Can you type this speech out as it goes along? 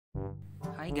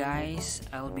Hi guys,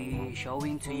 I'll be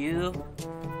showing to you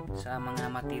sa mga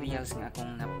materials nga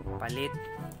akong napalit.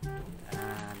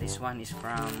 This one is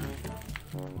from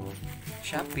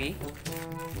Shopee.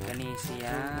 Kani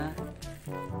siya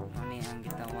ani ang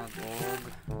gitawag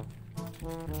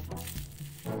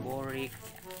og boric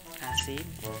acid.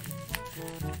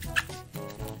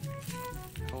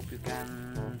 Hope you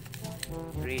can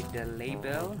read the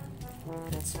label.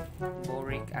 It's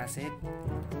boric acid.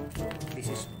 This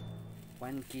is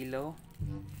 1 kilo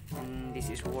and this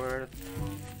is worth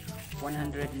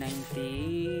 195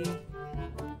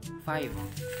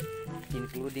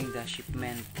 including the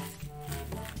shipment.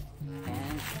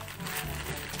 And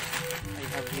I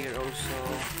have here also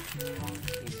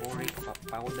a boric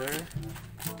powder,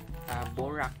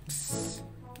 borax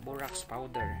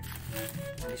powder.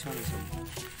 This one is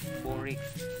boric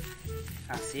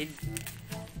acid.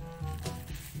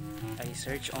 I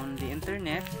search on the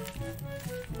internet.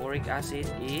 Boric acid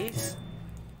is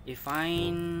a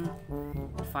fine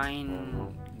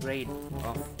grade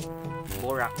of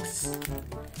borax.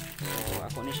 So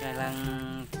ako ni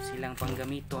silang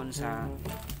panggamiton sa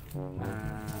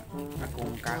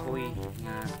akong kahoy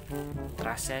nga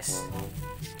trusses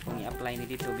kung i-apply ni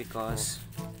dito, because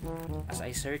as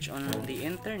I search on the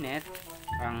internet,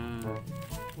 ang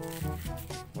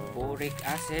boric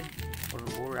acid or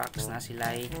borax na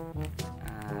sila'y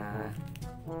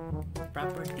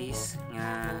properties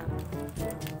nga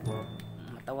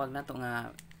matawag na to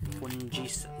nga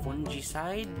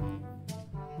fungicide,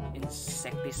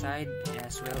 insecticide,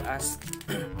 as well as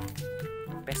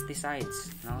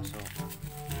pesticides, no? So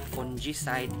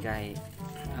fungicide kay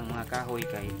ang mga kahoy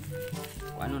kay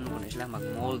kung ano na sila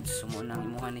mag-molds, sumunang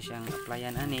imuhan ni siyang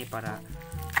applyan ani para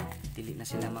dili na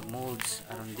sila mag-molds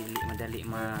aron dili madali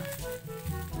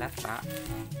malata.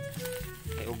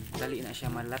 Kay og dali na siya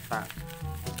malata,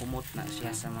 kumot na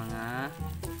siya sa mga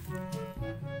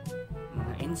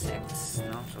insects,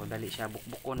 no? So dali siya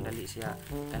bukbukon, dali siya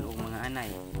tanog mga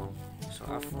anay. So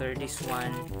after this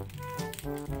one,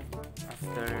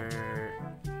 after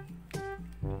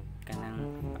kanang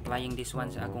applying this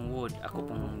one sa akong wood, ako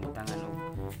pong butangan og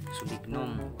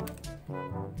sulignom.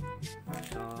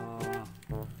 So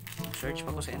search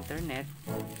pa ko sa internet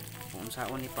kung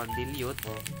saan ni pag-dilute.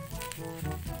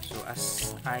 So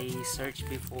as I search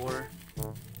before,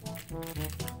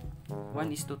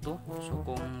 1:2. So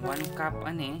kung 1 cup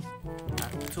ani,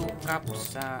 2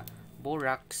 cups sa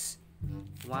borax,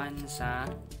 1 sa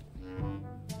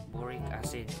boric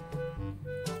acid.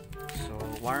 So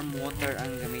warm water ang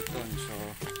gamiton. So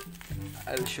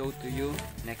I'll show to you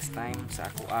next time sa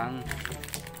ako ang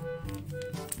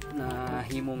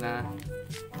nahimo nga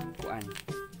kuan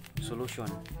solution.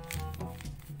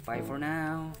 Bye for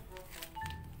now.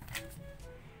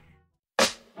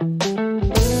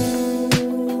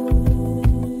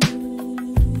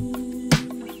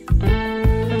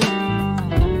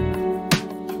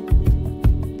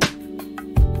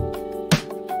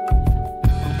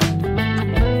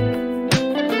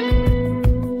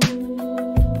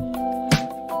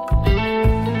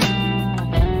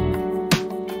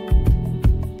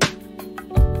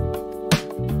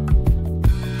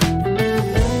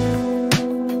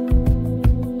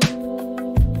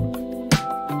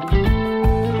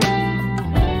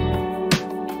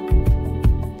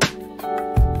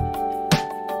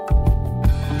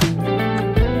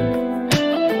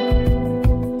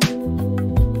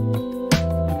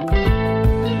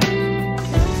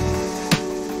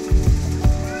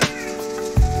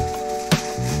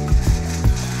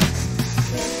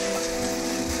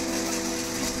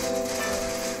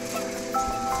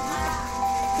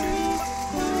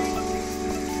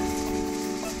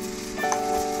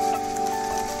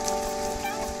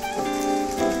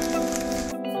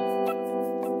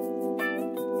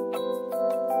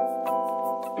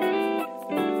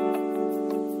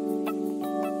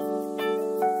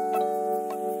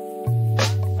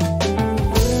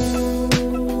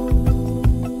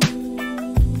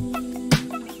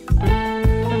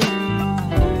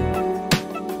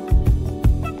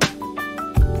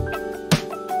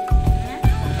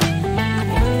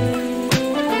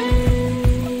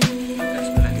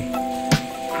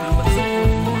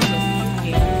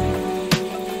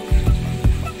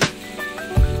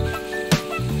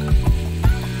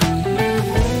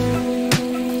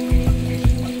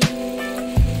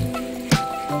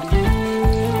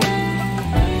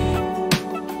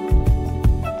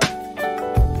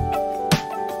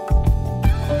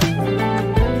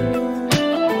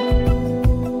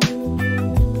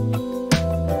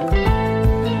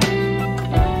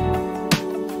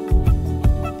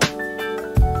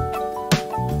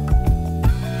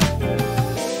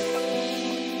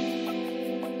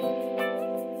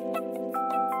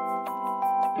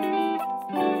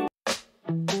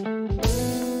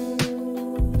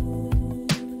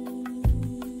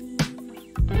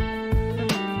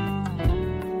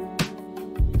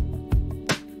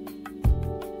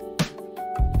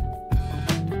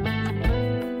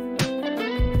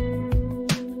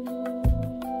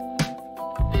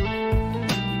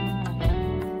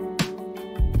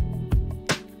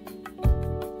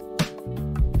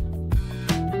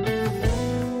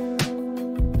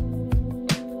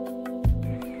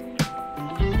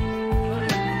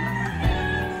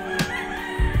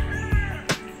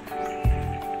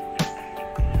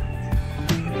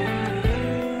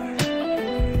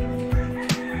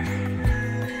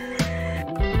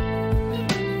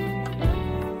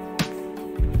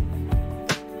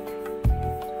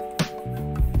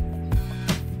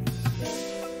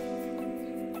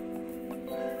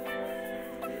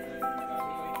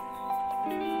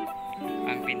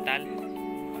 environmental